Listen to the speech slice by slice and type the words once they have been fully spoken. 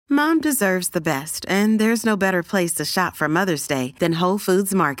Mom deserves the best, and there's no better place to shop for Mother's Day than Whole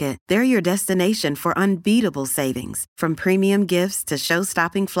Foods Market. They're your destination for unbeatable savings, from premium gifts to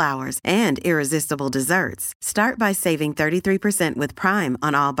show-stopping flowers and irresistible desserts. Start by saving 33% with Prime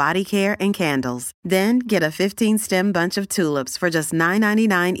on all body care and candles. Then get a 15-stem bunch of tulips for just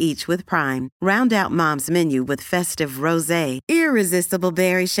 $9.99 each with Prime. Round out Mom's menu with festive rosé, irresistible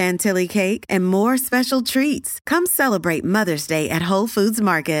berry chantilly cake, and more special treats. Come celebrate Mother's Day at Whole Foods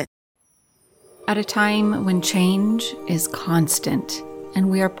Market. At a time when change is constant and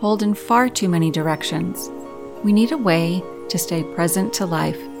we are pulled in far too many directions, we need a way to stay present to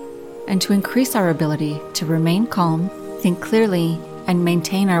life and to increase our ability to remain calm, think clearly, and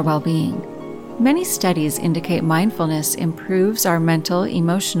maintain our well-being. Many studies indicate mindfulness improves our mental,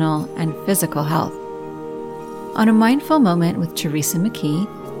 emotional, and physical health. On A Mindful Moment with Teresa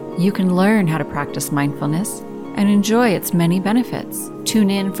McKee, you can learn how to practice mindfulness and enjoy its many benefits. Tune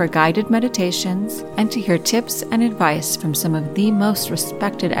in for guided meditations and to hear tips and advice from some of the most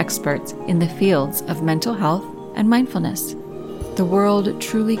respected experts in the fields of mental health and mindfulness. The world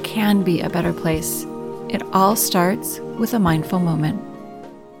truly can be a better place. It all starts with a mindful moment.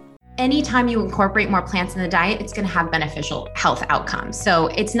 Anytime you incorporate more plants in the diet, it's going to have beneficial health outcomes. So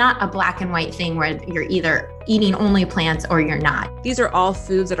it's not a black and white thing where you're either eating only plants or you're not. These are all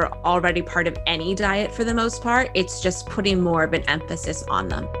foods that are already part of any diet for the most part. It's just putting more of an emphasis on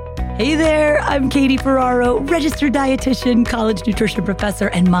them. Hey there, I'm Katie Ferraro, registered dietitian, college nutrition professor,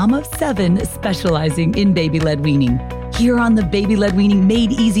 and mom of 7 specializing in baby-led weaning. Here on the Baby-Led Weaning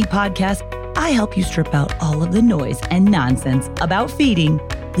Made Easy podcast, I help you strip out all of the noise and nonsense about feeding,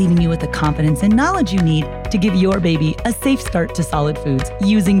 leaving you with the confidence and knowledge you need to give your baby a safe start to solid foods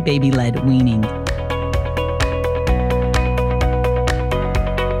using baby-led weaning.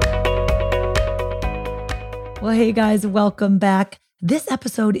 Well, hey guys, welcome back. This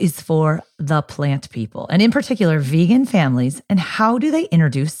episode is for the plant people, and in particular, vegan families, and how do they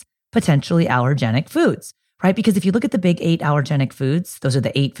introduce potentially allergenic foods, right? Because if you look at the big 8 allergenic foods, those are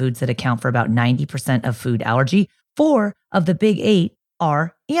the 8 foods that account for about 90% of food allergy. 4 of the big 8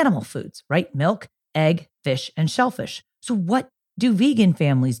 are animal foods, right? Milk, egg, fish, and shellfish. So what do vegan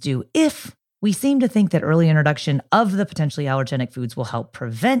families do if we seem to think that early introduction of the potentially allergenic foods will help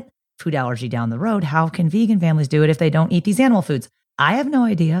prevent food allergy down the road? How can vegan families do it if they don't eat these animal foods? I have no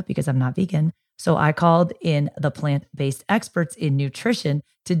idea because I'm not vegan. So I called in the plant-based experts in nutrition.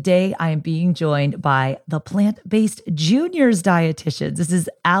 Today, I am being joined by the plant-based juniors dietitians. This is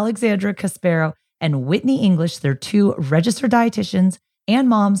Alexandra Caspero and Whitney English. They're 2 registered dietitians and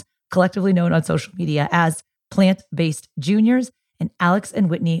moms, collectively known on social media as plant-based juniors. And Alex and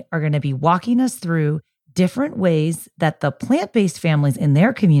Whitney are going to be walking us through different ways that the plant-based families in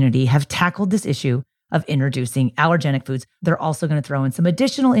their community have tackled this issue of introducing allergenic foods. They're also going to throw in some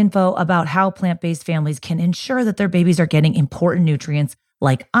additional info about how plant-based families can ensure that their babies are getting important nutrients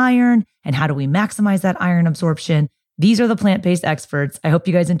like iron, and how do we maximize that iron absorption. These are the plant-based experts. I hope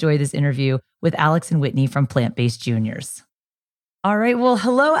you guys enjoy this interview with Alex and Whitney from Plant-Based Juniors. All right. Well,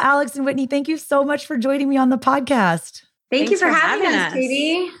 hello, Alex and Whitney. Thank you so much for joining me on the podcast. Thank you for having us,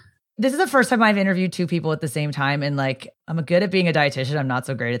 Katie. This is the first time I've interviewed 2 people at the same time. And I'm good at being a dietitian. I'm not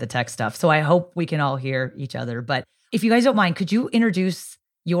so great at the tech stuff. So I hope we can all hear each other. But if you guys don't mind, could you introduce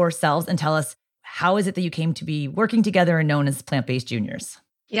yourselves and tell us how is it that you came to be working together and known as Plant-Based Juniors?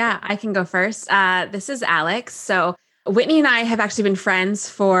 Yeah, I can go first. This is Alex. So Whitney and I have actually been friends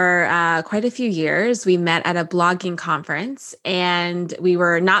for quite a few years. We met at a blogging conference and we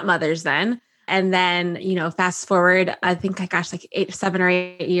were not mothers then. And then, fast forward, I think, 7 or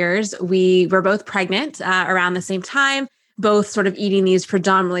 8 years, we were both pregnant around the same time, both sort of eating these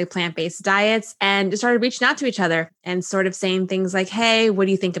predominantly plant-based diets, and started reaching out to each other and sort of saying things like, hey, what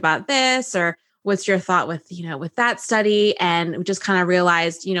do you think about this? Or what's your thought with that study? And we just kind of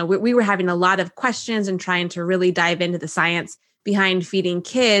realized, we were having a lot of questions and trying to really dive into the science behind feeding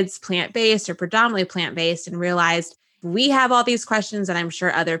kids plant-based or predominantly plant-based, and realized we have all these questions, and I'm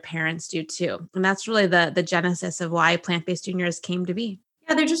sure other parents do too. And that's really the genesis of why Plant-Based Juniors came to be.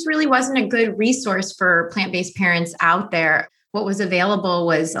 Yeah, there just really wasn't a good resource for plant-based parents out there. What was available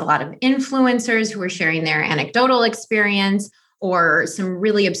was a lot of influencers who were sharing their anecdotal experience, or some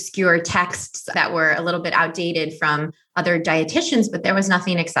really obscure texts that were a little bit outdated from other dietitians, but there was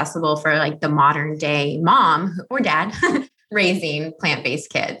nothing accessible for the modern day mom or dad raising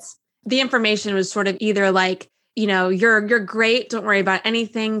plant-based kids. The information was sort of either you're great, don't worry about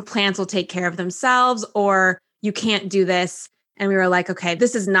anything, plants will take care of themselves, or you can't do this. And we were like, okay,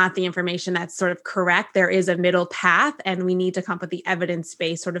 this is not the information that's sort of correct. There is a middle path, and we need to come up with the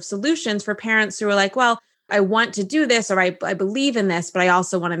evidence-based sort of solutions for parents who are like, well, I want to do this, or I believe in this, but I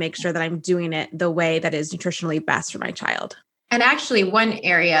also want to make sure that I'm doing it the way that is nutritionally best for my child. And actually, one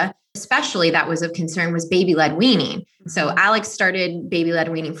area, especially that was of concern, was baby-led weaning. So Alex started baby-led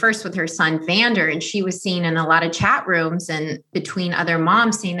weaning first with her son, Vander, and she was seen in a lot of chat rooms and between other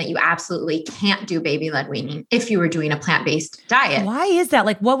moms saying that you absolutely can't do baby-led weaning if you were doing a plant-based diet. Why is that?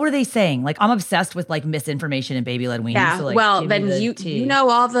 Like, what were they saying? Like, I'm obsessed with like misinformation in baby-led weaning. Yeah. So, like, well, then you know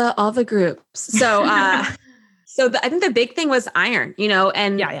all the groups. So I think the big thing was iron,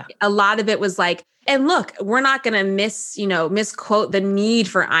 and a lot of it was like, and look, we're not going to misquote the need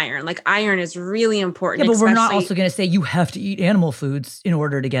for iron. Like iron is really important. Yeah, but we're not also going to say you have to eat animal foods in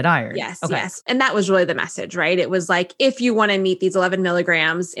order to get iron. Yes, okay. Yes. And that was really the message, right? It was like, if you want to meet these 11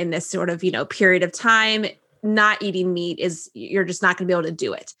 milligrams in this sort of, period of time, not eating meat you're just not going to be able to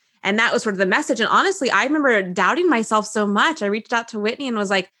do it. And that was sort of the message. And honestly, I remember doubting myself so much. I reached out to Whitney and was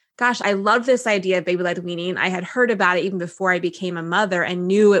like, gosh, I love this idea of baby-led weaning. I had heard about it even before I became a mother and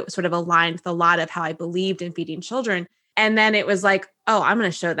knew it sort of aligned with a lot of how I believed in feeding children. And then it was like, oh, I'm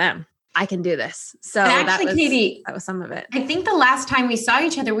going to show them I can do this. So actually, Katie, that was some of it. I think the last time we saw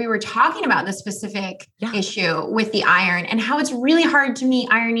each other, we were talking about the specific issue with the iron and how it's really hard to meet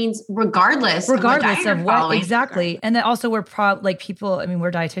iron needs regardless of what exactly. And then also we're people,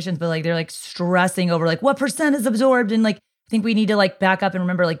 we're dietitians, but like, they're like stressing over like what percent is absorbed. And like, I think we need to like back up and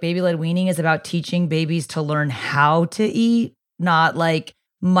remember like baby-led weaning is about teaching babies to learn how to eat, not like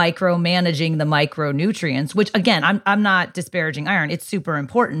micromanaging the micronutrients, which again, I'm not disparaging iron. It's super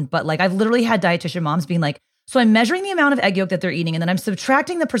important, but like I've literally had dietitian moms being like, so I'm measuring the amount of egg yolk that they're eating and then I'm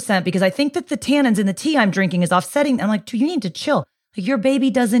subtracting the percent because I think that the tannins in the tea I'm drinking is offsetting. I'm like, you need to chill. Like your baby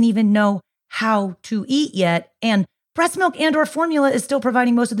doesn't even know how to eat yet. And breast milk and or formula is still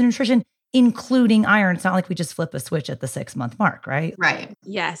providing most of the nutrition, including iron. It's not like we just flip a switch at the 6-month mark, right? Right.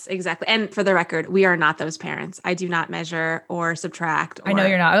 Yes, exactly. And for the record, we are not those parents. I do not measure or subtract. I know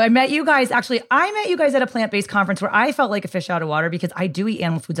you're not. I met you guys at a plant-based conference where I felt like a fish out of water because I do eat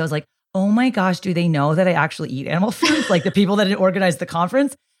animal foods. I was like, oh my gosh, do they know that I actually eat animal foods? Like the people that had organized the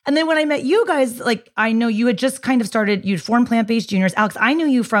conference. And then when I met you guys, like I know you had just kind of started, you'd formed Plant-Based Juniors. Alex, I knew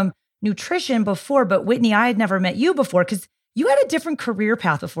you from nutrition before, but Whitney, I had never met you before because you had a different career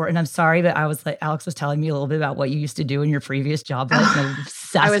path before. And I'm sorry, but I was like, Alex was telling me a little bit about what you used to do in your previous job. I'm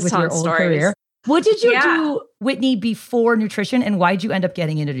obsessed with your old career. What did you do, Whitney, before nutrition? And why'd you end up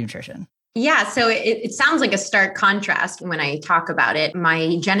getting into nutrition? Yeah. So it sounds like a stark contrast when I talk about it.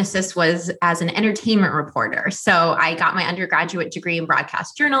 My genesis was as an entertainment reporter. So I got my undergraduate degree in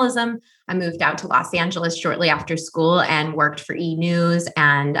broadcast journalism. I moved out to Los Angeles shortly after school and worked for E! News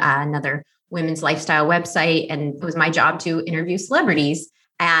and another women's lifestyle website. And it was my job to interview celebrities.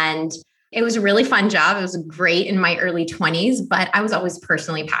 And it was a really fun job. It was great in my early 20s, but I was always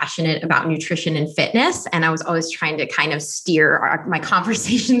personally passionate about nutrition and fitness. And I was always trying to kind of steer my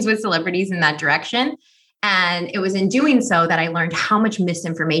conversations with celebrities in that direction. And it was in doing so that I learned how much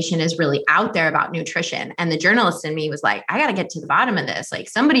misinformation is really out there about nutrition. And the journalist in me was like, I got to get to the bottom of this. Like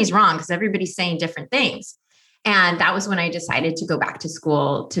somebody's wrong because everybody's saying different things. And that was when I decided to go back to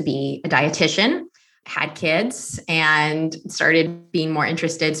school to be a dietitian, had kids, and started being more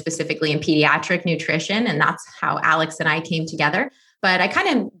interested specifically in pediatric nutrition. And that's how Alex and I came together. But I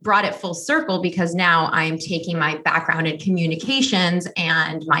kind of brought it full circle because now I'm taking my background in communications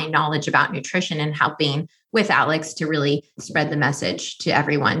and my knowledge about nutrition and helping with Alex to really spread the message to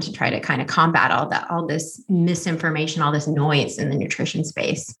everyone to try to kind of combat all this misinformation, all this noise in the nutrition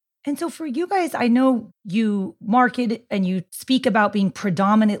space. And so for you guys, I know you market and you speak about being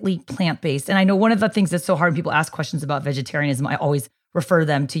predominantly plant-based. And I know one of the things that's so hard when people ask questions about vegetarianism, I always refer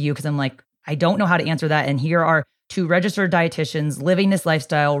them to you because I'm like, I don't know how to answer that. And here are two registered dietitians living this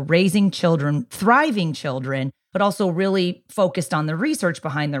lifestyle, raising children, thriving children, but also really focused on the research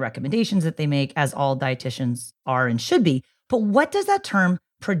behind the recommendations that they make, as all dietitians are and should be. But what does that term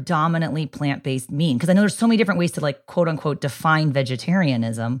predominantly plant-based mean? Because I know there's so many different ways to like quote unquote define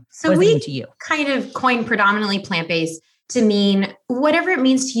vegetarianism. So what does it mean we to you? Kind of coined predominantly plant-based to mean whatever it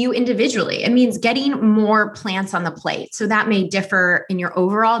means to you individually. It means getting more plants on the plate. So that may differ in your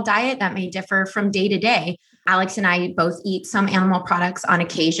overall diet. That may differ from day to day. Alex and I both eat some animal products on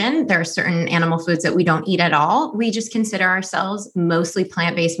occasion. There are certain animal foods that we don't eat at all. We just consider ourselves mostly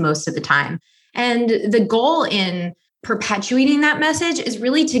plant-based most of the time. And the goal in perpetuating that message is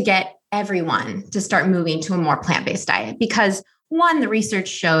really to get everyone to start moving to a more plant-based diet. Because one, the research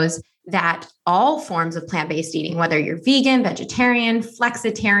shows that all forms of plant-based eating, whether you're vegan, vegetarian,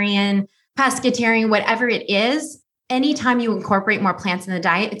 flexitarian, pescatarian, whatever it is, anytime you incorporate more plants in the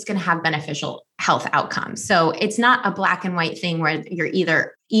diet, it's going to have beneficial health outcomes. So it's not a black and white thing where you're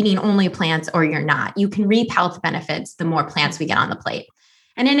either eating only plants or you're not. You can reap health benefits the more plants we get on the plate.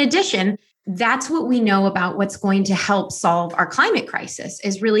 And in addition, that's what we know about what's going to help solve our climate crisis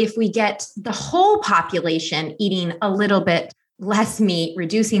is really if we get the whole population eating a little bit less meat,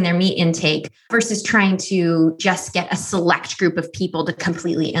 reducing their meat intake versus trying to just get a select group of people to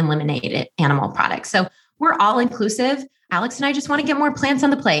completely eliminate animal products. So we're all inclusive. Alex and I just want to get more plants on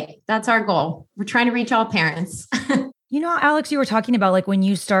the plate. That's our goal. We're trying to reach all parents. You know, Alex, you were talking about like when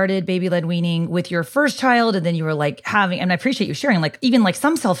you started baby-led weaning with your first child and then you were like having, and I appreciate you sharing, like even like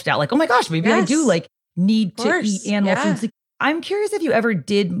some self-doubt, like, oh my gosh, maybe I do like need to eat animal foods. Like, I'm curious if you ever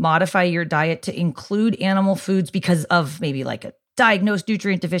did modify your diet to include animal foods because of maybe like a diagnosed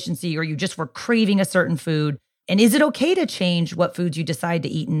nutrient deficiency or you just were craving a certain food. And is it okay to change what foods you decide to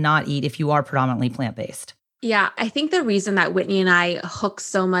eat and not eat if you are predominantly plant-based? Yeah, I think the reason that Whitney and I hook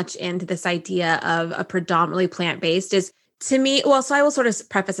so much into this idea of a predominantly plant-based is to me, well, so I will sort of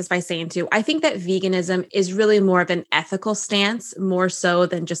preface this by saying too, I think that veganism is really more of an ethical stance, more so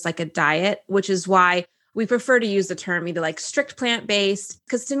than just like a diet, which is why we prefer to use the term either like strict plant-based,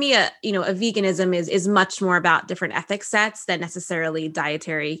 because to me, a veganism is much more about different ethic sets than necessarily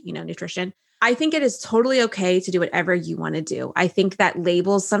dietary, nutrition. I think it is totally okay to do whatever you want to do. I think that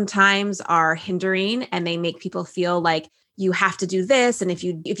labels sometimes are hindering and they make people feel like you have to do this. And if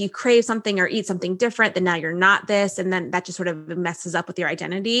you crave something or eat something different, then now you're not this. And then that just sort of messes up with your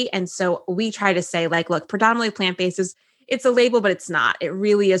identity. And so we try to say like, look, predominantly plant-based it's a label, but it's not. It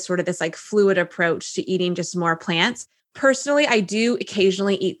really is sort of this like fluid approach to eating just more plants. Personally, I do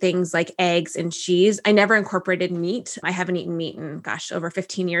occasionally eat things like eggs and cheese. I never incorporated meat. I haven't eaten meat in, over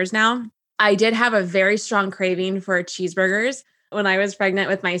 15 years now. I did have a very strong craving for cheeseburgers when I was pregnant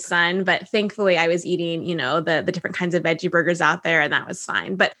with my son, but thankfully I was eating, the different kinds of veggie burgers out there and that was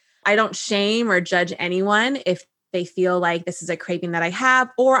fine. But I don't shame or judge anyone if they feel like this is a craving that I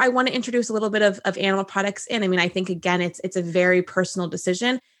have, or I want to introduce a little bit of animal products in. I mean, I think again, it's a very personal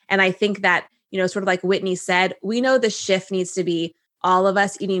decision. And I think that, sort of like Whitney said, we know the shift needs to be all of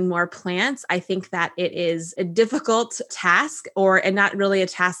us eating more plants. I think that it is a difficult task and not really a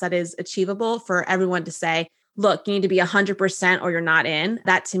task that is achievable for everyone to say, look, you need to be 100% or you're not in.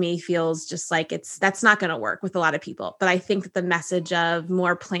 That to me feels just like that's not going to work with a lot of people. But I think that the message of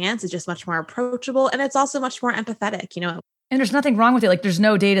more plants is just much more approachable. And it's also much more empathetic, And there's nothing wrong with it. Like there's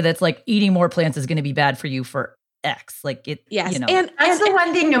no data that's like eating more plants is going to be bad for you for X. Like it, yes. And that's the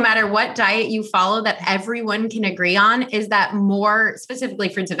one thing, no matter what diet you follow, that everyone can agree on is that more, specifically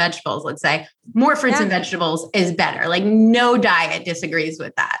fruits and vegetables, let's say, more fruits and vegetables is better. Like no diet disagrees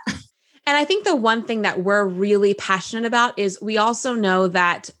with that. And I think the one thing that we're really passionate about is we also know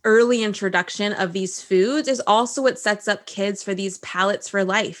that early introduction of these foods is also what sets up kids for these palates for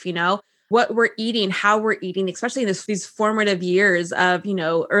life, what we're eating, how we're eating, especially in these formative years of,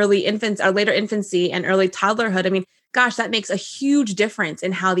 early infants or later infancy and early toddlerhood. I mean, gosh, that makes a huge difference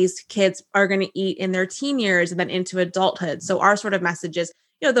in how these kids are going to eat in their teen years and then into adulthood. So our sort of message is,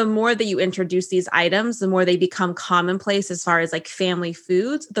 the more that you introduce these items, the more they become commonplace as far as like family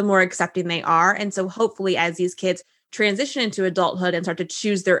foods, the more accepting they are. And so hopefully as these kids transition into adulthood and start to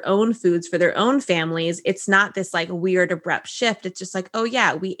choose their own foods for their own families, it's not this like weird abrupt shift. It's just like, oh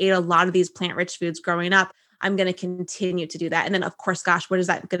yeah, we ate a lot of these plant-rich foods growing up. I'm going to continue to do that. And then of course, gosh, what is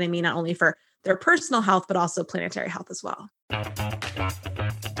that going to mean not only for their personal health, but also planetary health as well?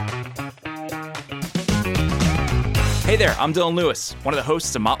 Hey there, I'm Dylan Lewis, one of the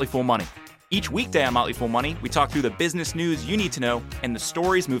hosts of Motley Fool Money. Each weekday on Motley Fool Money, we talk through the business news you need to know and the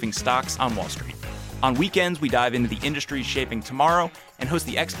stories moving stocks on Wall Street. On weekends, we dive into the industries shaping tomorrow and host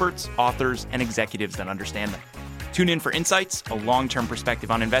the experts, authors, and executives that understand them. Tune in for insights, a long-term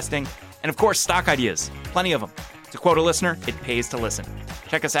perspective on investing, and of course, stock ideas. Plenty of them. To quote a listener, it pays to listen.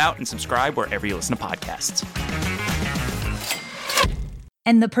 Check us out and subscribe wherever you listen to podcasts.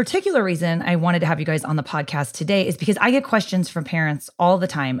 And the particular reason I wanted to have you guys on the podcast today is because I get questions from parents all the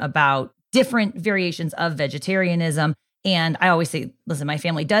time about different variations of vegetarianism. And I always say, listen, my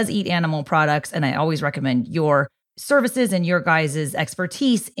family does eat animal products, and I always recommend your services and your guys'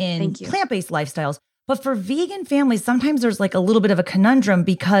 expertise in plant-based lifestyles. But for vegan families, sometimes there's like a little bit of a conundrum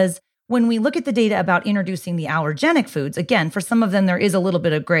because when we look at the data about introducing the allergenic foods, again, for some of them, there is a little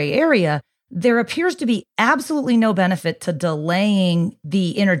bit of gray area. There appears to be absolutely no benefit to delaying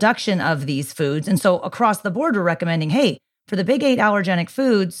the introduction of these foods. And so across the board, we're recommending, hey, for the big 8 allergenic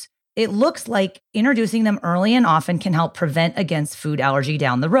foods, it looks like introducing them early and often can help prevent against food allergy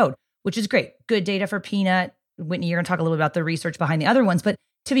down the road, which is great. Good data for peanut. Whitney, you're going to talk a little bit about the research behind the other ones. But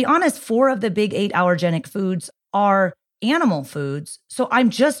to be honest, 4 of the big 8 allergenic foods are animal foods. So I'm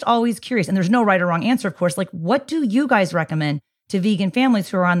just always curious, and there's no right or wrong answer, of course, like what do you guys recommend to vegan families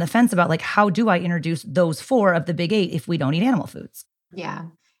who are on the fence about like, how do I introduce those 4 of the big 8 if we don't eat animal foods? Yeah.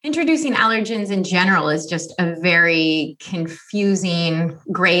 Introducing allergens in general is just a very confusing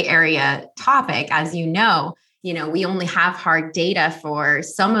gray area topic. As you know, we only have hard data for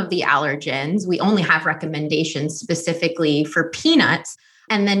some of the allergens. We only have recommendations specifically for peanuts.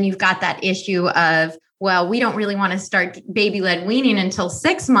 And then you've got that issue of, well, we don't really want to start baby-led weaning until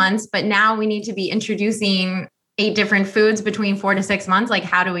 6 months, but now we need to be introducing 8 different foods between 4 to 6 months. Like,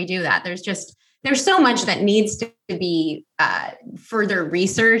 how do we do that? There's so much that needs to be further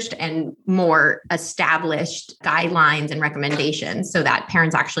researched and more established guidelines and recommendations so that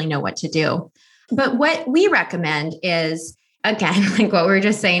parents actually know what to do. But what we recommend is, again, like what we were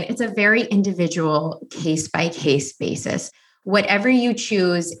just saying, it's a very individual case-by-case basis. Whatever you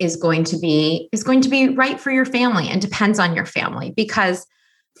choose is going to be right for your family and depends on your family. Because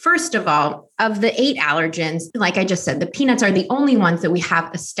first of all, of the 8 allergens, like I just said, the peanuts are the only ones that we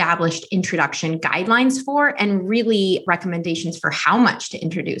have established introduction guidelines for and really recommendations for how much to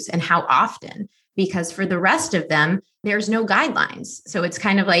introduce and how often. Because for the rest of them, there's no guidelines. So it's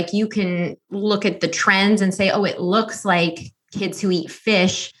kind of like you can look at the trends and say, oh, it looks like kids who eat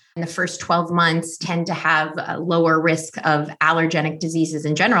fish in the first 12 months tend to have a lower risk of allergenic diseases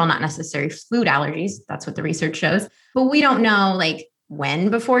in general, not necessarily food allergies. That's what the research shows. But we don't know like when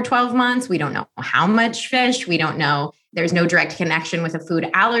before 12 months. We don't know how much fish. We don't know. There's no direct connection with a food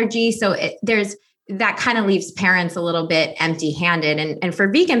allergy. So that kind of leaves parents a little bit empty-handed. And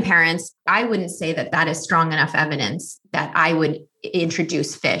for vegan parents, I wouldn't say that is strong enough evidence that I would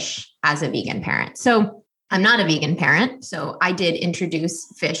introduce fish as a vegan parent. So I'm not a vegan parent, so I did introduce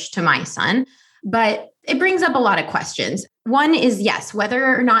fish to my son, but it brings up a lot of questions. One is, yes,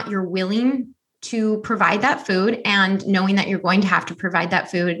 whether or not you're willing to provide that food and knowing that you're going to have to provide that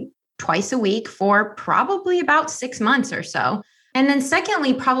food twice a week for probably about 6 months or so. And then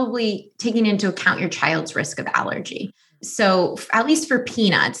secondly, probably taking into account your child's risk of allergy. So at least for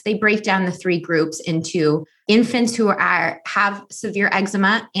peanuts, they break down the 3 groups into infants who have severe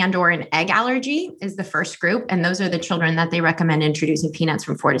eczema and or an egg allergy is the first group. And those are the children that they recommend introducing peanuts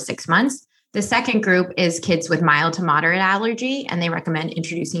from 4 to 6 months. The second group is kids with mild to moderate allergy, and they recommend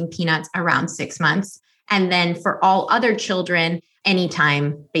introducing peanuts around 6 months. And then for all other children,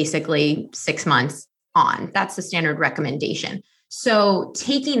 anytime, basically 6 months on. That's the standard recommendation. So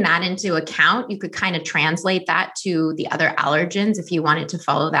taking that into account, you could kind of translate that to the other allergens if you wanted to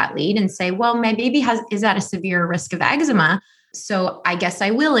follow that lead and say, well, my baby is at a severe risk of eczema, so I guess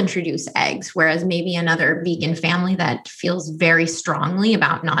I will introduce eggs. Whereas maybe another vegan family that feels very strongly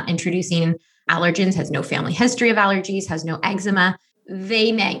about not introducing allergens, has no family history of allergies, has no eczema,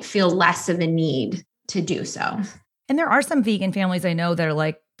 they may feel less of a need to do so. And there are some vegan families I know that are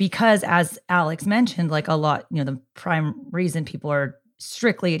like, because as Alex mentioned, like a lot, the prime reason people are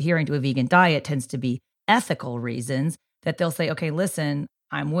strictly adhering to a vegan diet tends to be ethical reasons, that they'll say, okay, listen,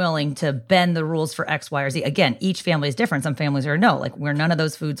 I'm willing to bend the rules for X, Y, or Z. Again, each family is different. Some families are no, like we're none of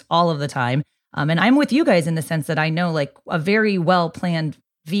those foods all of the time. And I'm with you guys in the sense that I know like a very well-planned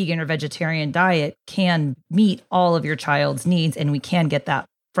vegan or vegetarian diet can meet all of your child's needs. And we can get that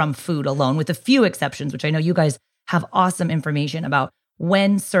from food alone with a few exceptions, which I know you guys have awesome information about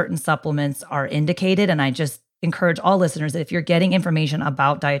when certain supplements are indicated. And I just encourage all listeners that if you're getting information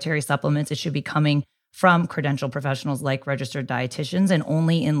about dietary supplements, it should be coming from credentialed professionals like registered dietitians and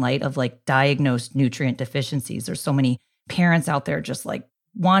only in light of like diagnosed nutrient deficiencies. There's so many parents out there just like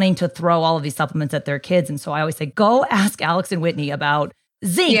wanting to throw all of these supplements at their kids. And so I always say, go ask Alex and Whitney about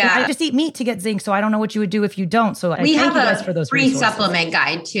zinc. Yeah. I just eat meat to get zinc, so I don't know what you would do if you don't. So we thank have you guys for those free resources. supplement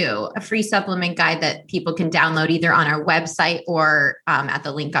guide too, a free supplement guide that people can download either on our website or at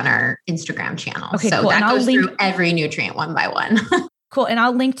the link on our Instagram channel. Okay, so cool. that goes through every nutrient one by one. Cool. And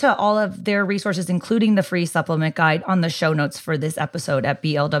I'll link to all of their resources, including the free supplement guide on the show notes for this episode at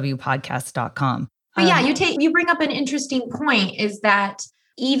blwpodcast.com. But yeah, you bring up an interesting point is that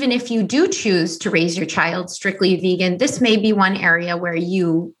even if you do choose to raise your child strictly vegan, this may be one area where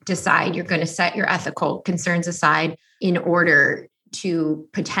you decide you're going to set your ethical concerns aside in order to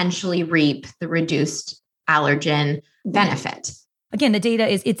potentially reap the reduced allergen benefit. Again, the data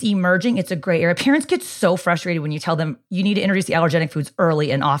it's emerging. It's a gray area. Parents get so frustrated when you tell them you need to introduce the allergenic foods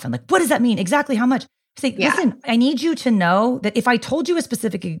early and often. Like, what does that mean? Exactly how much? Say, listen, I need you to know that if I told you a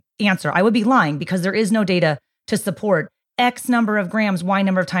specific answer, I would be lying because there is no data to support X number of grams, Y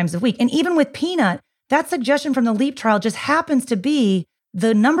number of times a week. And even with peanut, that suggestion from the LEAP trial just happens to be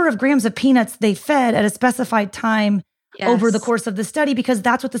the number of grams of peanuts they fed at a specified time over the course of the study, because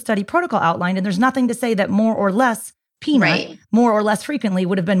that's what the study protocol outlined. And there's nothing to say that more or less peanut, more or less frequently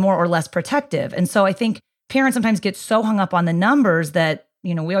would have been more or less protective. And so I think parents sometimes get so hung up on the numbers that,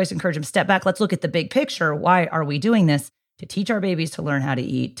 we always encourage them, step back. Let's look at the big picture. Why are we doing this? To teach our babies to learn how to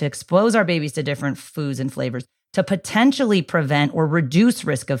eat, to expose our babies to different foods and flavors, to potentially prevent or reduce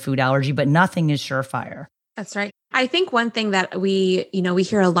risk of food allergy, but nothing is surefire. That's right. I think one thing that we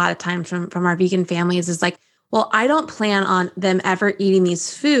hear a lot of times from our vegan families is like, well, I don't plan on them ever eating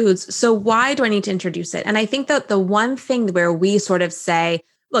these foods, so why do I need to introduce it? And I think that the one thing where we sort of say,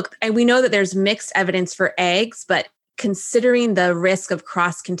 look, and we know that there's mixed evidence for eggs, but considering the risk of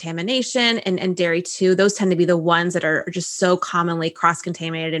cross-contamination and dairy too, those tend to be the ones that are just so commonly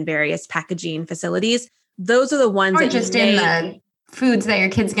cross-contaminated in various packaging facilities. Those are the ones or that just in the foods that your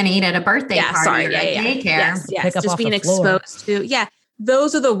kid's going to eat at a birthday party or at daycare. Yes, just being exposed to,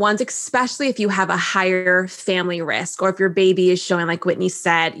 those are the ones, especially if you have a higher family risk, or if your baby is showing, like Whitney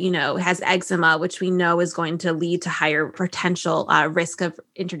said, has eczema, which we know is going to lead to higher potential risk of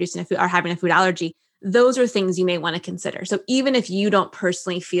introducing a food or having a food allergy. Those are things you may want to consider. So even if you don't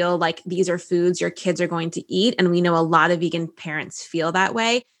personally feel like these are foods your kids are going to eat, and we know a lot of vegan parents feel that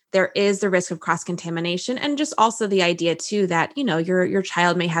way, there is the risk of cross-contamination, and just also the idea too that, your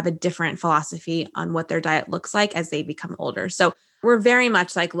child may have a different philosophy on what their diet looks like as they become older. So we're very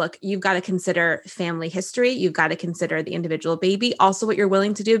much like, look, you've got to consider family history. You've got to consider the individual baby, also what you're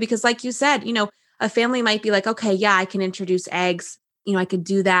willing to do, because like you said, a family might be like, okay, yeah, I can introduce eggs. I could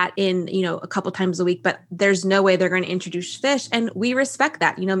do that in, a couple times a week, but there's no way they're going to introduce fish. And we respect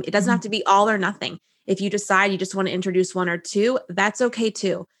that. It doesn't have to be all or nothing. If you decide you just want to introduce one or two, that's okay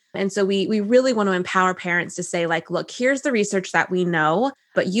too. And so we really want to empower parents to say, like, look, here's the research that we know,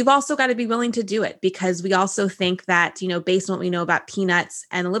 but you've also got to be willing to do it, because we also think that, based on what we know about peanuts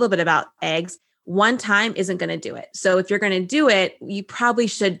and a little bit about eggs, one time isn't going to do it. So if you're going to do it, you probably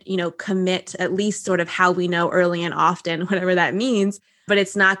should, commit at least sort of how we know early and often, whatever that means, but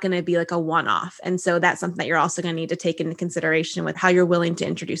it's not going to be like a one-off. And so that's something that you're also going to need to take into consideration with how you're willing to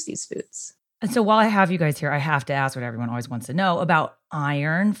introduce these foods. And so while I have you guys here, I have to ask what everyone always wants to know about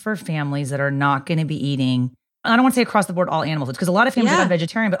iron for families that are not going to be eating, I don't want to say across the board all animal foods, because a lot of families are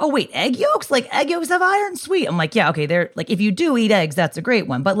vegetarian, but oh wait, egg yolks? Like egg yolks have iron? Sweet. I'm like, yeah, okay, they're like, if you do eat eggs, that's a great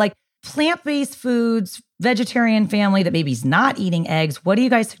one. But like plant-based foods, vegetarian family that maybe's not eating eggs, what do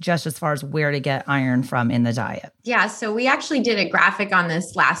you guys suggest as far as where to get iron from in the diet? Yeah, so we actually did a graphic on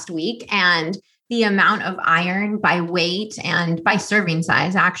this last week, and the amount of iron by weight and by serving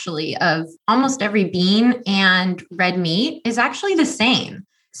size, actually, of almost every bean and red meat is actually the same.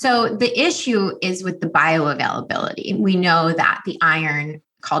 So the issue is with the bioavailability. We know that the iron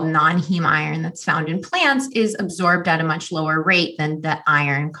called non-heme iron that's found in plants is absorbed at a much lower rate than the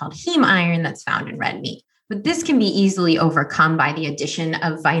iron called heme iron that's found in red meat. But this can be easily overcome by the addition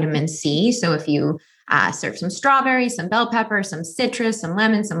of vitamin C. So if you serve some strawberries, some bell pepper, some citrus, some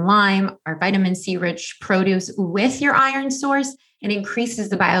lemon, some lime, or vitamin C rich produce with your iron source, it increases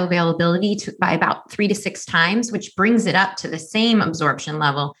the bioavailability by about 3 to 6 times, which brings it up to the same absorption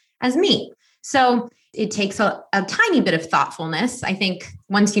level as meat. So it takes a tiny bit of thoughtfulness. I think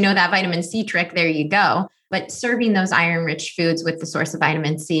once you know that vitamin C trick, there you go. But serving those iron-rich foods with the source of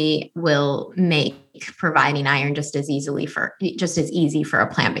vitamin C will make providing iron just as easy for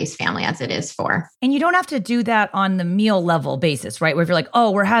a plant-based family as it is for. And you don't have to do that on the meal level basis, right? Where if you're like,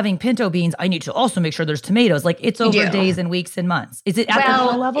 oh, we're having pinto beans, I need to also make sure there's tomatoes. Like it's over days and weeks and months. Is it at the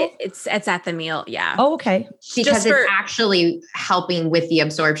meal level? It's at the meal, yeah. Oh, okay. Because it's actually helping with the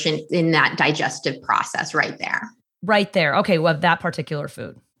absorption in that digestive process right there. Right there. Okay, well, that particular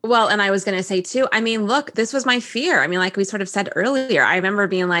food. Well, and I was going to say too, I mean, look, this was my fear. I mean, like we sort of said earlier, I remember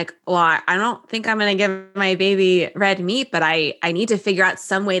being like, well, I don't think I'm going to give my baby red meat, but I need to figure out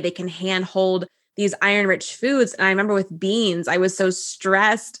some way they can handhold these iron-rich foods. And I remember with beans, I was so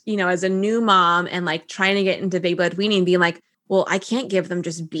stressed, as a new mom and like trying to get into big blood weaning, being like, well, I can't give them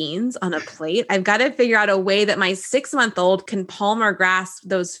just beans on a plate. I've got to figure out a way that my 6-month-old can palm or grasp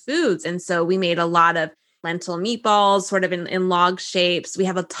those foods. And so we made a lot of lentil meatballs sort of in log shapes. We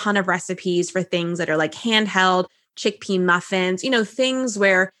have a ton of recipes for things that are like handheld, chickpea muffins, things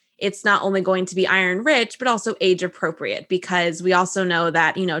where it's not only going to be iron rich, but also age appropriate, because we also know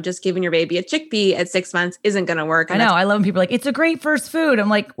that, just giving your baby a chickpea at 6 months isn't going to work. I know. I love when people are like, it's a great first food. I'm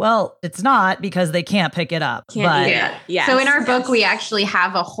like, well, it's not, because they can't pick it up. Eat it. Yes. So in our book, we actually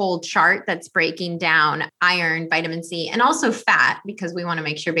have a whole chart that's breaking down iron, vitamin C, and also fat, because we want to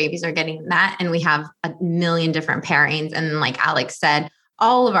make sure babies are getting that. And we have a million different pairings. And like Alex said,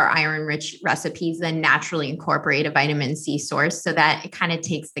 all of our iron-rich recipes then naturally incorporate a vitamin C source, so that it kind of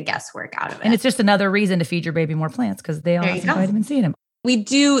takes the guesswork out of it. And it's just another reason to feed your baby more plants, because they all have some vitamin C in them. We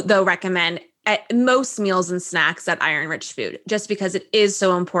do, though, recommend at most meals and snacks that iron-rich food, just because it is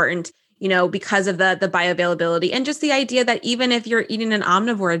so important. because of the bioavailability and just the idea that even if you're eating an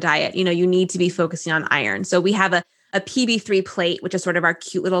omnivore diet, you need to be focusing on iron. So we have a PB3 plate, which is sort of our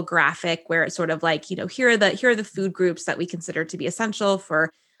cute little graphic where it's sort of like, here are the food groups that we consider to be essential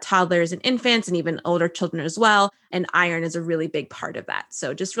for toddlers and infants and even older children as well. And iron is a really big part of that.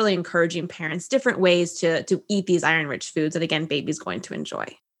 So just really encouraging parents different ways to eat these iron-rich foods that, again, baby's going to enjoy.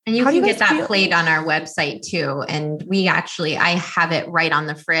 And you can get that plate on our website too. And I have it right on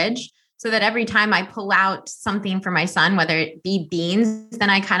the fridge so that every time I pull out something for my son, whether it be beans, then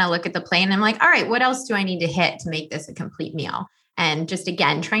I kind of look at the plate and I'm like, all right, what else do I need to hit to make this a complete meal? And just,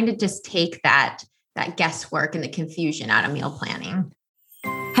 again, trying to just take that guesswork and the confusion out of meal planning.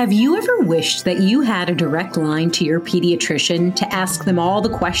 Have you ever wished that you had a direct line to your pediatrician to ask them all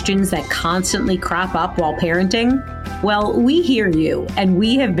the questions that constantly crop up while parenting? Well, we hear you, and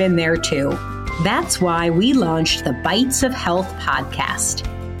we have been there too. That's why we launched the Bites of Health podcast.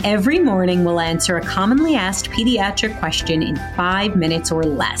 Every morning, we'll answer a commonly asked pediatric question in 5 minutes or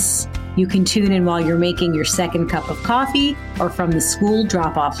less. You can tune in while you're making your second cup of coffee or from the school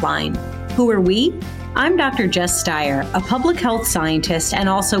drop-off line. Who are we? I'm Dr. Jess Steyer, a public health scientist and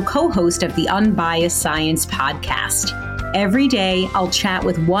also co-host of the Unbiased Science podcast. Every day, I'll chat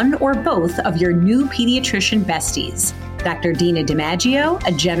with one or both of your new pediatrician besties, Dr. Dina DiMaggio,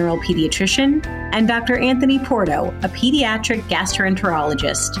 a general pediatrician, and Dr. Anthony Porto, a pediatric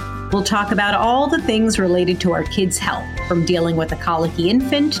gastroenterologist. We'll talk about all the things related to our kids' health, from dealing with a colicky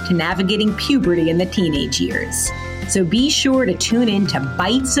infant to navigating puberty in the teenage years. So be sure to tune in to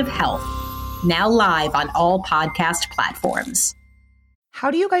Bites of Health, now live on all podcast platforms. How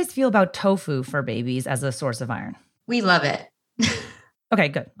do you guys feel about tofu for babies as a source of iron? We love it. Okay,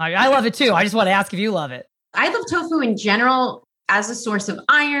 good. I love it too. I just want to ask if you love it. I love tofu in general as a source of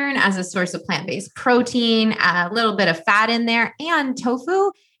iron, as a source of plant-based protein, a little bit of fat in there. And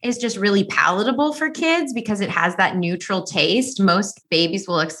tofu is just really palatable for kids because it has that neutral taste. Most babies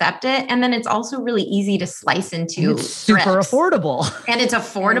will accept it. And then it's also really easy to slice into. It's super affordable. And it's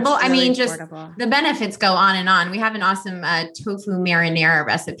affordable. It's really just affordable. The benefits go on and on. We have an awesome tofu marinara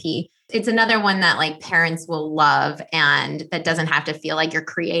recipe. It's another one that like parents will love and that doesn't have to feel like you're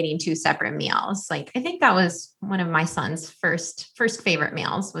creating 2 separate meals. Like I think that was one of my son's first favorite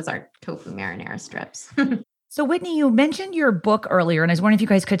meals was our tofu marinara strips. So Whitney, you mentioned your book earlier, and I was wondering if you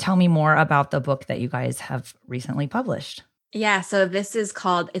guys could tell me more about the book that you guys have recently published. Yeah, so this is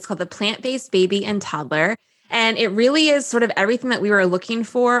called The Plant-Based Baby and Toddler. And it really is sort of everything that we were looking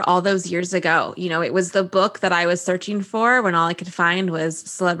for all those years ago. It was the book that I was searching for when all I could find was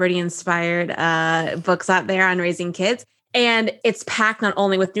celebrity-inspired books out there on raising kids. And it's packed not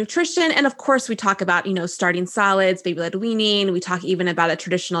only with nutrition, and of course we talk about, starting solids, baby-led weaning. We talk even about a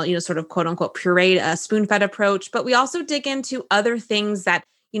traditional, sort of quote unquote pureed, spoon-fed approach, but we also dig into other things that,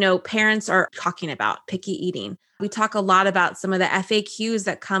 parents are talking about, picky eating. We talk a lot about some of the FAQs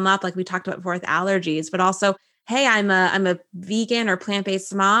that come up, like we talked about before with allergies, but also, hey, I'm a vegan or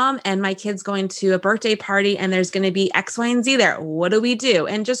plant-based mom and my kid's going to a birthday party and there's going to be X, Y, and Z there. What do we do?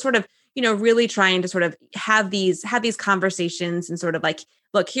 And just sort of, really trying to sort of have these conversations and sort of like,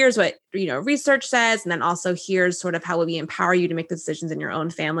 look, here's what, research says. And then also here's sort of how we empower you to make the decisions in your own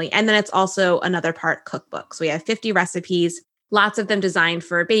family. And then it's also another part cookbook. So we have 50 recipes, lots of them designed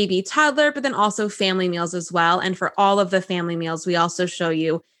for a baby, toddler, but then also family meals as well. And for all of the family meals, we also show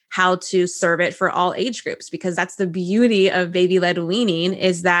you how to serve it for all age groups, because that's the beauty of baby-led weaning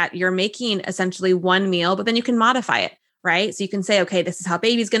is that you're making essentially one meal, but then you can modify it. Right? So you can say, okay, this is how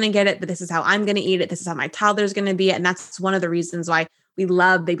baby's going to get it, but this is how I'm going to eat it. This is how my toddler's going to be it. And that's one of the reasons why we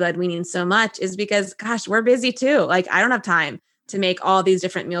love baby-led weaning so much is because, gosh, we're busy too. Like I don't have time to make all these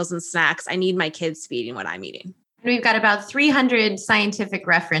different meals and snacks. I need my kids to be eating what I'm eating. We've got about 300 scientific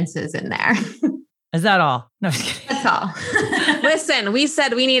references in there. Is that all? No, I'm just kidding. That's all. Listen, we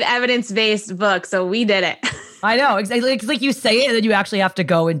said we need evidence-based books, so we did it. I know. Exactly. It's like you say it and then you actually have to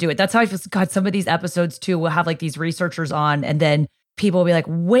go and do it. That's how I feel. God, some of these episodes too will have like these researchers on and then people will be like,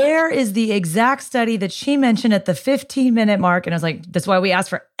 where is the exact study that she mentioned at the 15-minute mark? And I was like, that's why we ask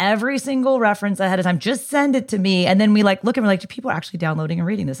for every single reference ahead of time. Just send it to me. And then we like look and we're like, people are actually downloading and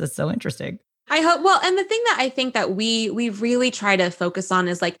reading this. It's so interesting. I hope. Well, and the thing that I think that we really try to focus on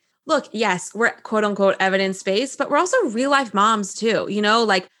is like, look, yes, we're quote unquote evidence-based, but we're also real life moms too.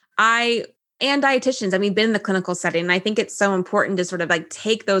 And dietitians, and we've been in the clinical setting. And I think it's so important to sort of like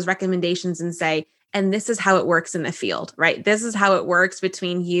take those recommendations and say, and this is how it works in the field, right? This is how it works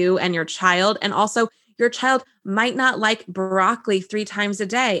between you and your child. And also your child might not like broccoli 3 times a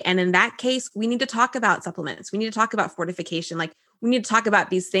day. And in that case, we need to talk about supplements. We need to talk about fortification. Like we need to talk about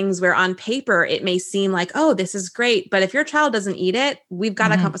these things where on paper, it may seem like, oh, this is great. But if your child doesn't eat it, we've got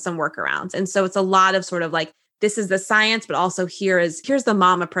to come up with some workarounds. And so it's a lot of sort of like, this is the science, but also here's the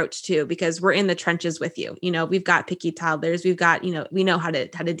mom approach too, because we're in the trenches with you. We've got picky toddlers. We've got, we know how to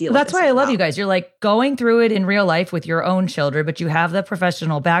deal with this. That's why I love you guys. You're like going through it in real life with your own children, but you have the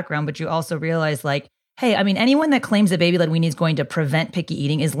professional background, but you also realize like, hey, I mean, anyone that claims that baby-led weaning is going to prevent picky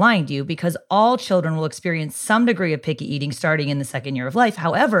eating is lying to you, because all children will experience some degree of picky eating starting in the second year of life.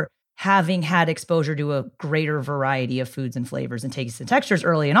 However, having had exposure to a greater variety of foods and flavors and tastes and textures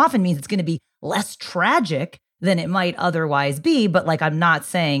early and often means it's going to be less tragic than it might otherwise be. But like, I'm not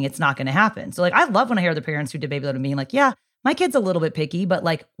saying it's not going to happen. So like, I love when I hear the parents who did baby-led being like, yeah, my kid's a little bit picky, but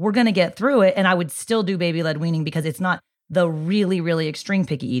like, we're going to get through it. And I would still do baby-led weaning because it's not the really, really extreme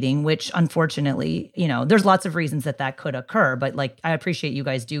picky eating, which unfortunately, there's lots of reasons that could occur. But like, I appreciate you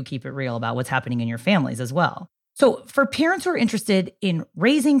guys do keep it real about what's happening in your families as well. So for parents who are interested in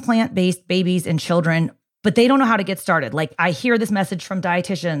raising plant-based babies and children, but they don't know how to get started. Like I hear this message from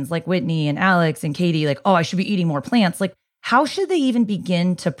dietitians like Whitney and Alex and Katie, like, oh, I should be eating more plants. Like, how should they even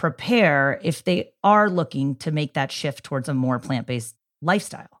begin to prepare if they are looking to make that shift towards a more plant-based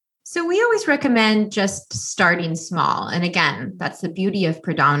lifestyle? So we always recommend just starting small. And again, that's the beauty of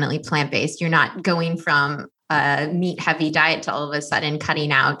predominantly plant-based. You're not going from a meat-heavy diet to all of a sudden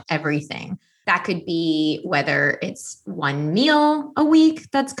cutting out everything. That could be whether it's one meal a week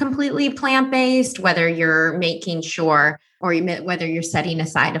that's completely plant-based, whether you're making sure, or whether you're setting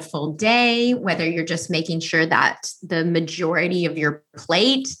aside a full day, whether you're just making sure that the majority of your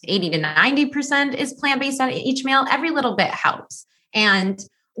plate, 80 to 90%, is plant-based at each meal. Every little bit helps. And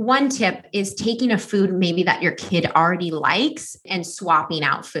one tip is taking a food maybe that your kid already likes and swapping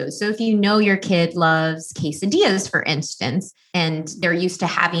out food. So if you know your kid loves quesadillas, for instance, and they're used to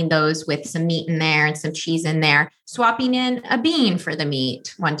having those with some meat in there and some cheese in there, swapping in a bean for the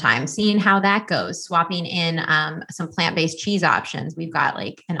meat one time, seeing how that goes, swapping in some plant-based cheese options. We've got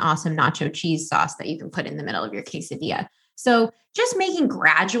like an awesome nacho cheese sauce that you can put in the middle of your quesadilla. So just making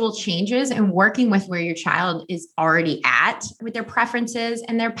gradual changes and working with where your child is already at with their preferences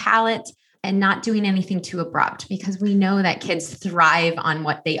and their palate, and not doing anything too abrupt, because we know that kids thrive on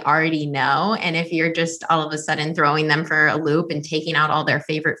what they already know. And if you're just all of a sudden throwing them for a loop and taking out all their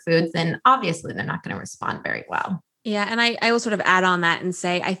favorite foods, then obviously they're not going to respond very well. Yeah. And I will sort of add on that and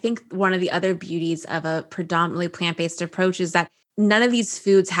say, I think one of the other beauties of a predominantly plant-based approach is that none of these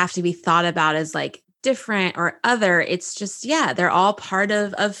foods have to be thought about as like different or other. It's just, they're all part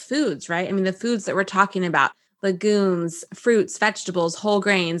of foods, right? I mean, the foods that we're talking about, legumes, fruits, vegetables, whole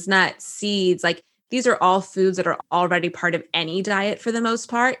grains, nuts, seeds, like these are all foods that are already part of any diet for the most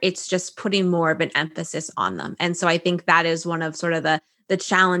part. It's just putting more of an emphasis on them. And so I think that is one of sort of the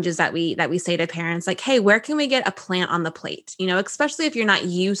challenges that we say to parents, like, hey, where can we get a plant on the plate? Especially if you're not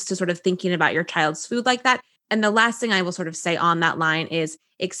used to sort of thinking about your child's food like that. And the last thing I will sort of say on that line is,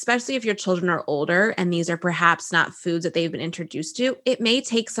 especially if your children are older and these are perhaps not foods that they've been introduced to, it may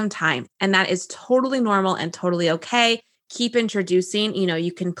take some time. And that is totally normal and totally okay. Keep introducing,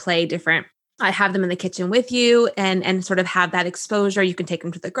 you can play different. I have them in the kitchen with you and sort of have that exposure. You can take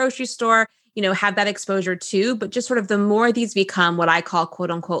them to the grocery store, have that exposure too. But just sort of the more these become what I call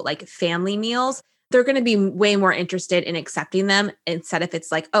quote unquote, like family meals, they're going to be way more interested in accepting them, instead if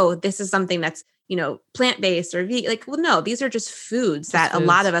it's like, oh, this is something that's, plant-based or vegan. Like, well, no, these are just foods that a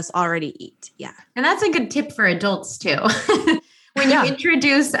lot of us already eat. Yeah. And that's a good tip for adults too. When you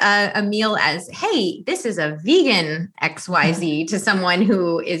introduce a meal as, hey, this is a vegan XYZ to someone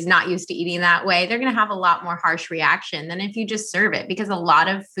who is not used to eating that way, they're going to have a lot more harsh reaction than if you just serve it, because a lot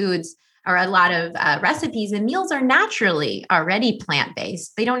of foods or a lot of recipes and meals are naturally already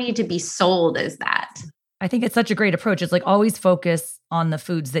plant-based. They don't need to be sold as that. I think it's such a great approach. It's like always focus on the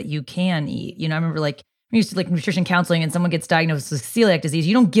foods that you can eat. I remember like we used to like nutrition counseling and someone gets diagnosed with celiac disease.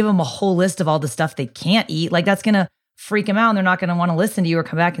 You don't give them a whole list of all the stuff they can't eat. Like that's going to freak them out and they're not going to want to listen to you or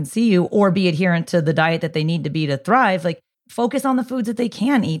come back and see you or be adherent to the diet that they need to be to thrive. Like focus on the foods that they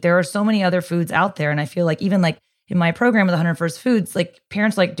can eat. There are so many other foods out there. And I feel like even like in my program with 100 First Foods, like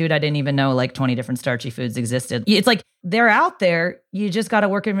parents like, dude, I didn't even know like 20 different starchy foods existed. It's like they're out there. You just got to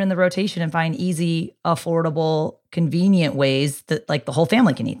work them in the rotation and find easy, affordable, convenient ways that like the whole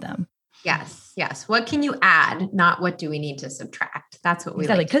family can eat them. Yes. What can you add? Not what do we need to subtract? That's what we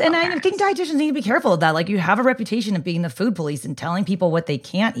exactly. like to tell and parents. I think dietitians need to be careful of that. Like you have a reputation of being the food police and telling people what they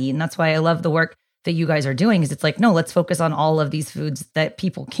can't eat. And that's why I love the work that you guys are doing is it's like, no, let's focus on all of these foods that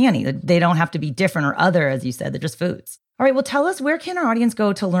people can eat. They don't have to be different or other, as you said, they're just foods. All right, well, tell us, where can our audience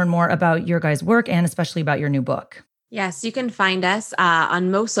go to learn more about your guys' work and especially about your new book? Yes, you can find us on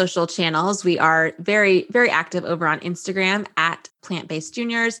most social channels. We are very, very active over on Instagram at Plant-Based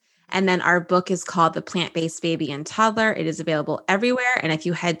Juniors. And then our book is called The Plant-Based Baby and Toddler. It is available everywhere. And if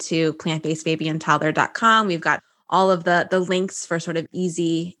you head to plantbasedbabyandtoddler.com, we've got all of the links for sort of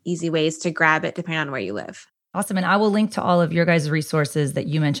easy ways to grab it depending on where you live. Awesome. And I will link to all of your guys' resources that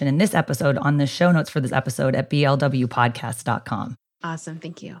you mentioned in this episode on the show notes for this episode at blwpodcast.com. Awesome.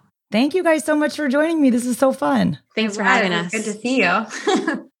 Thank you. Thank you guys so much for joining me. This is so fun. Thanks for having us. Good to see you.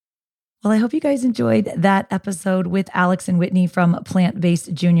 Well, I hope you guys enjoyed that episode with Alex and Whitney from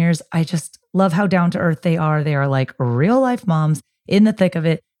Plant-Based Juniors. I just love how down to earth they are. They are like real life moms in the thick of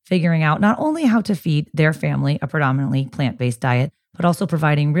it, figuring out not only how to feed their family a predominantly plant-based diet, but also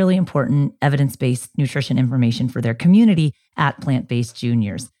providing really important evidence-based nutrition information for their community at Plant-Based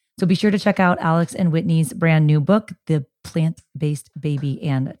Juniors. So be sure to check out Alex and Whitney's brand new book, The Plant-Based Baby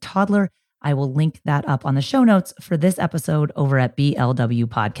and Toddler. I will link that up on the show notes for this episode over at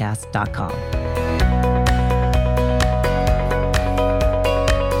blwpodcast.com.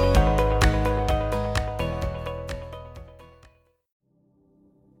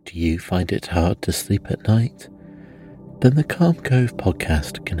 Do you find it hard to sleep at night? Then the Calm Cove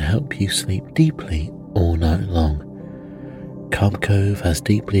podcast can help you sleep deeply all night long. Calm Cove has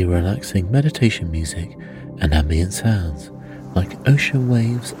deeply relaxing meditation music and ambient sounds like ocean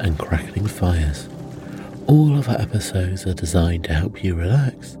waves and crackling fires. All of our episodes are designed to help you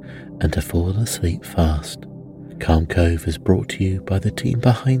relax and to fall asleep fast. Calm Cove is brought to you by the team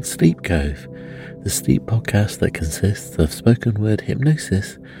behind Sleep Cove, the sleep podcast that consists of spoken word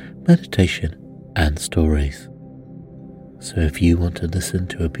hypnosis, meditation, and stories. So if you want to listen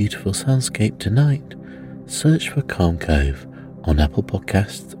to a beautiful soundscape tonight, search for Calm Cove on Apple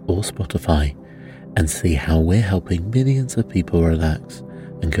Podcasts or Spotify and see how we're helping millions of people relax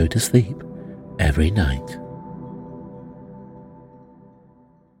and go to sleep every night.